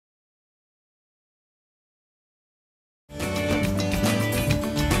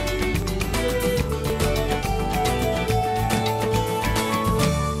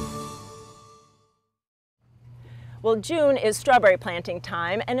Well, June is strawberry planting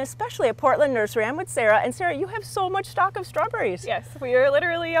time, and especially at Portland Nursery. I'm with Sarah, and Sarah, you have so much stock of strawberries. Yes, we are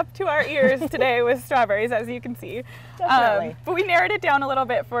literally up to our ears today with strawberries, as you can see. Definitely. But we narrowed it down a little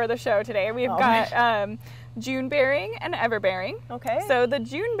bit for the show today. We've got June bearing and ever bearing. Okay. So the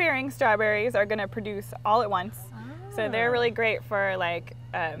June bearing strawberries are going to produce all at once. So they're really great for like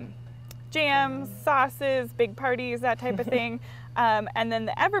jams, sauces, big parties, that type of thing. And then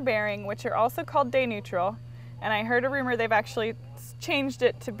the ever bearing, which are also called day neutral. And I heard a rumor they've actually changed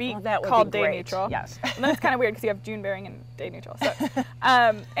it to be called day neutral. Yes. And that's kind of weird because you have June bearing and day neutral. So,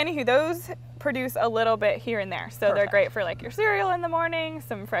 anywho, those produce a little bit here and there. So they're great for like your cereal in the morning,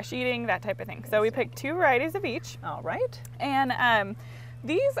 some fresh eating, that type of thing. So we picked 2 varieties of each. All right. And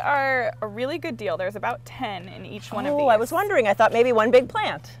these are a really good deal. There's about 10 in each one of these. Oh, I was wondering. I thought maybe one big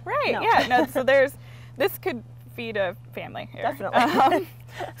plant. Right. No. Yeah. No. So this could feed a family here. Definitely.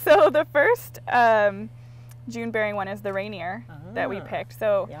 So the first June bearing one is the Rainier that we picked.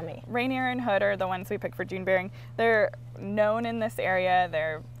 So yummy. Rainier and Hood are the ones we picked for June bearing. They're known in this area.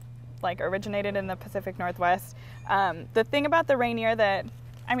 They're like originated in the Pacific Northwest. The thing about the Rainier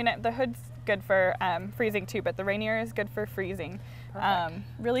the Hood's good for freezing too, but the Rainier is good for freezing.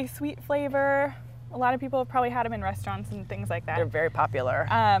 Really sweet flavor. A lot of people have probably had them in restaurants and things like that. They're very popular.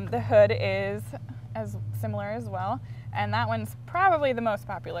 The Hood is as similar as well. And that one's probably the most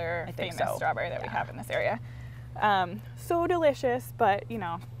popular famous strawberry that we have in this area. So delicious, but you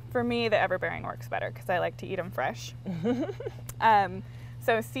know, for me the everbearing works better because I like to eat them fresh.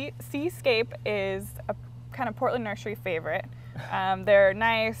 So Seascape is a kind of Portland Nursery favorite. They're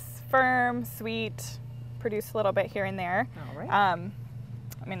nice, firm, sweet, produce a little bit here and there. All right.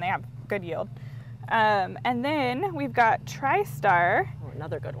 I mean, they have good yield. And then we've got TriStar. Oh,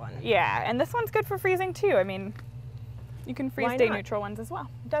 another good one. Yeah, and this one's good for freezing too. I mean, you can freeze day neutral ones as well.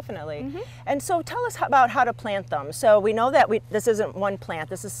 Definitely. And so tell us about how to plant them. So we know that this isn't one plant,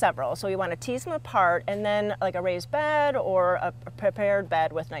 this is several. So you want to tease them apart and then like a raised bed or a prepared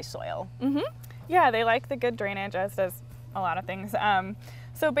bed with nice soil. Yeah, they like the good drainage, as does a lot of things.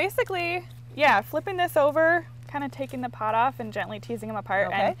 So basically, yeah, flipping this over, kind of taking the pot off and gently teasing them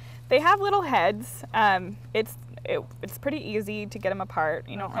apart. And they have little heads. It's pretty easy to get them apart.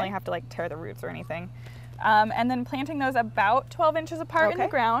 You don't really have to like tear the roots or anything. And then planting those about 12 inches apart in the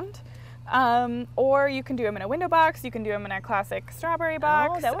ground. Or you can do them in a window box. You can do them in a classic strawberry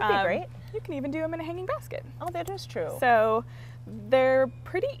box. Oh, that would be great. You can even do them in a hanging basket. Oh, that is true. So they're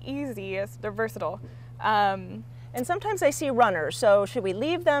pretty easy. They're versatile. And sometimes I see runners. So should we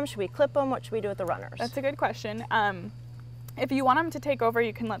leave them? Should we clip them? What should we do with the runners? That's a good question. If you want them to take over,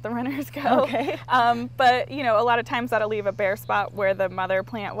 you can let the runners go. Okay. But you know, a lot of times that'll leave a bare spot where the mother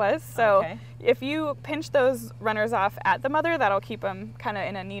plant was. So if you pinch those runners off at the mother, that'll keep them kind of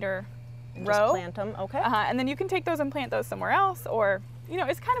in a neater row. Just plant them. Okay. And then you can take those and plant those somewhere else, or you know,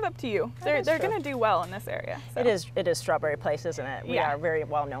 it's kind of up to you. They're going to do well in this area. So. It is strawberry place, isn't it? We are very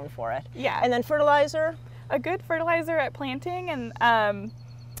well known for it. Yeah. And then fertilizer. A good fertilizer at planting, and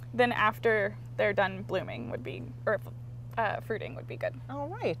then after they're done blooming would be, or fruiting would be good. All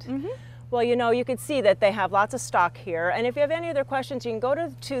right. Well, you know, you can see that they have lots of stock here. And if you have any other questions, you can go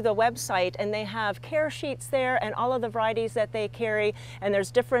to the website and they have care sheets there and all of the varieties that they carry. And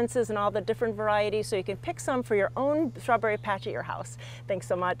there's differences in all the different varieties. So you can pick some for your own strawberry patch at your house. Thanks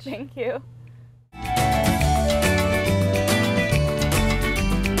so much. Thank you.